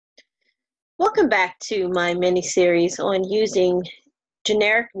Welcome back to my mini-series on using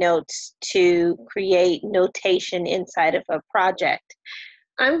generic notes to create notation inside of a project.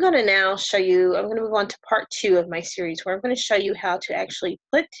 I'm going to now show you, I'm going to move on to part 2 of my series where I'm going to show you how to actually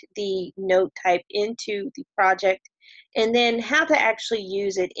put the note type into the project and then how to actually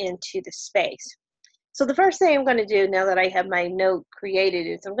use it into the space. So the first thing I'm going to do now that I have my note created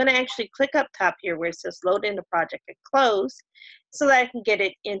is I'm going to actually click up top here where it says load into project and close so that I can get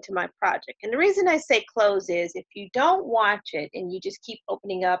it into my project. And the reason I say close is if you don't watch it and you just keep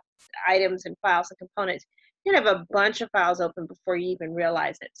opening up items and files and components, you're going to have a bunch of files open before you even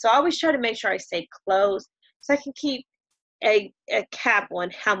realize it. So I always try to make sure I say close so I can keep a cap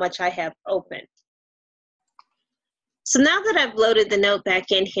on how much I have open. So now that I've loaded the note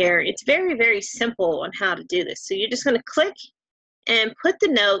back in here, it's very, very simple on how to do this. So you're just going to click and put the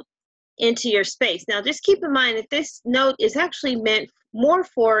note into your space. Now just keep in mind that this note is actually meant more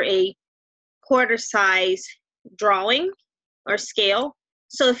for a quarter size drawing or scale.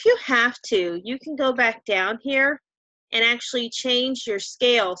 So if you have to, you can go back down here and actually change your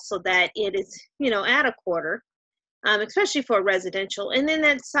scale so that it is, at a quarter, especially for residential. And then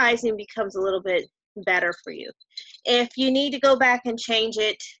that sizing becomes a little bit better for you. If you need to go back and change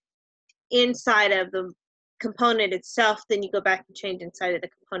it inside of the component itself, then you go back and change inside of the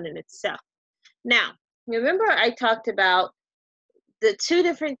component itself. Now, remember I talked about the two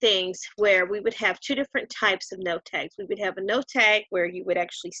different things where we would have two different types of note tags. We would have a note tag where you would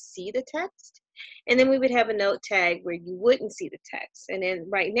actually see the text, and then we would have a note tag where you wouldn't see the text. And then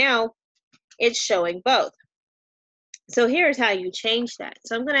right now, it's showing both. So here's how you change that.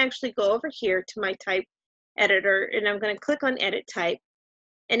 So I'm going to actually go over here to my type editor, and I'm going to click on edit type.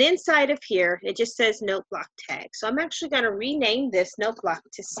 And inside of here, it just says note block tag. So I'm actually going to rename this note block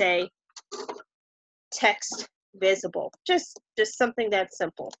to say text visible. Just something that's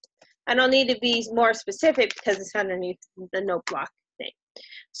simple. I don't need to be more specific because it's underneath the note block thing.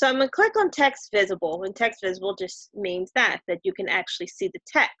 So I'm going to click on text visible, and text visible just means that you can actually see the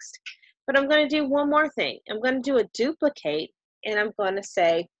text. But I'm going to do one more thing. I'm going to do a duplicate, and I'm going to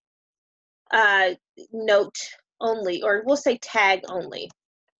say note only, or we'll say tag only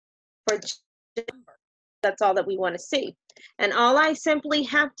for number. That's all that we want to see. And all I simply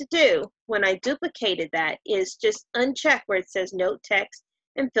have to do when I duplicated that is just uncheck where it says note text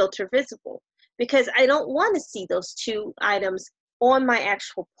and filter visible, because I don't want to see those two items on my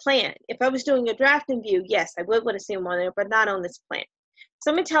actual plan. If I was doing a drafting view, yes, I would want to see them on there, but not on this plan. So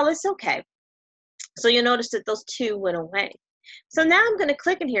I'm going to tell this okay. So you'll notice that those two went away. So now I'm going to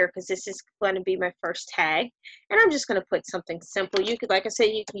click in here because this is going to be my first tag. And I'm just going to put something simple. You could, like I said,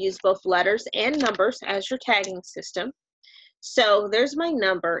 you can use both letters and numbers as your tagging system. So there's my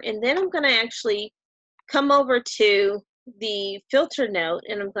number. And then I'm going to actually come over to the filter note.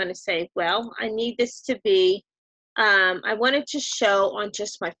 And I'm going to say, well, I need this to be, I want it to show on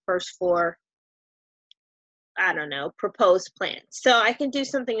just my first four, I don't know, proposed plan. So I can do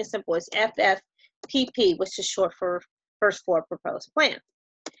something as simple as FFPP, which is short for first four proposed plan.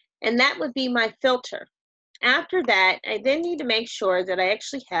 And that would be my filter. After that, I then need to make sure that I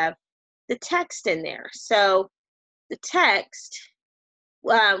actually have the text in there. So the text,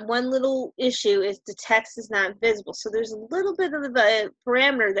 one little issue is the text is not visible. So there's a little bit of a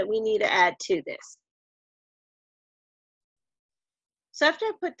parameter that we need to add to this. So after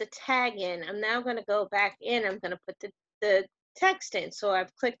I put the tag in, I'm now going to go back in. I'm going to put the text in. So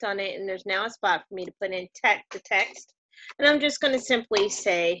I've clicked on it, and there's now a spot for me to put in the text. And I'm just going to simply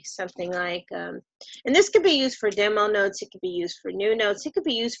say something like, and this could be used for demo notes. It could be used for new notes. It could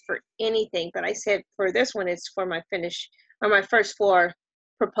be used for anything. But I said for this one, it's for my my first four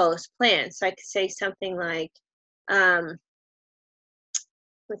proposed plans. So I could say something like,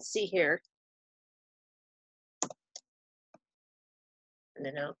 let's see here. I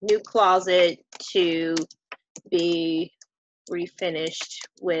don't know, new closet to be refinished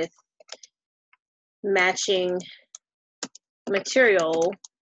with matching material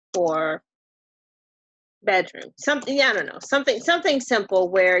for bedroom. Something, I don't know, something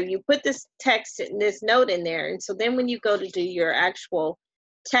simple where you put this text and this note in there. And so then when you go to do your actual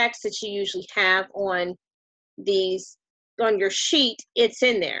text that you usually have on your sheet, it's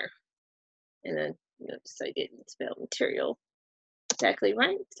in there. And then notice I didn't spell material exactly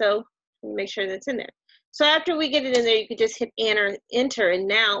right. So make sure that's in there. So after we get it in there, you can just hit enter, and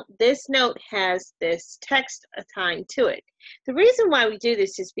now this note has this text assigned to it. The reason why we do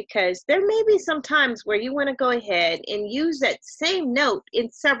this is because there may be some times where you want to go ahead and use that same note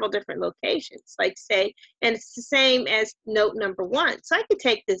in several different locations, like say, and it's the same as note number 1. So I could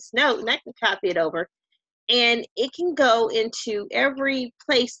take this note and I can copy it over and it can go into every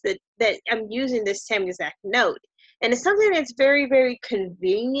place that I'm using this same exact note. And it's something that's very, very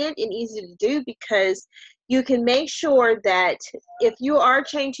convenient and easy to do, because you can make sure that if you are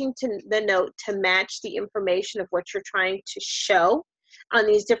changing to the note to match the information of what you're trying to show on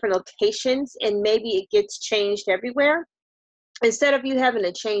these different locations, and maybe it gets changed everywhere, instead of you having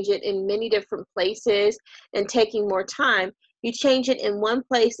to change it in many different places and taking more time, you change it in one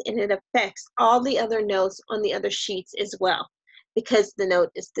place and it affects all the other notes on the other sheets as well, because the note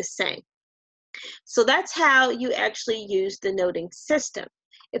is the same. So that's how you actually use the noting system.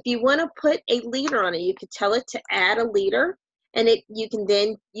 If you want to put a leader on it, you could tell it to add a leader, and you can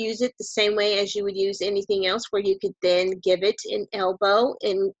then use it the same way as you would use anything else, where you could then give it an elbow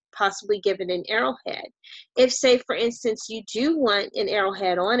and possibly give it an arrowhead. If, say, for instance, you do want an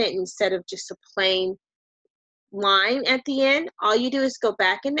arrowhead on it instead of just a plain line at the end, all you do is go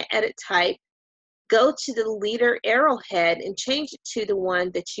back into edit type, go to the leader arrowhead and change it to the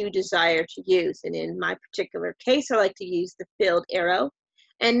one that you desire to use. And in my particular case, I like to use the filled arrow.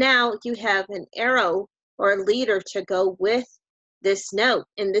 And now you have an arrow or a leader to go with this note.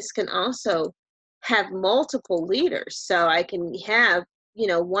 And this can also have multiple leaders. So I can have,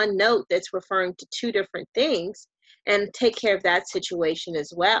 one note that's referring to two different things and take care of that situation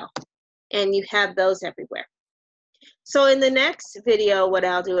as well. And you have those everywhere. So in the next video, what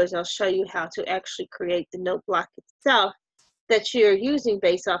I'll do is I'll show you how to actually create the note block itself that you're using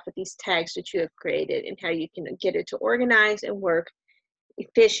based off of these tags that you have created, and how you can get it to organize and work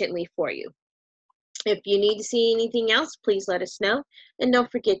efficiently for you. If you need to see anything else, please let us know, and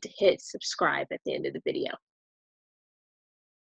don't forget to hit subscribe at the end of the video.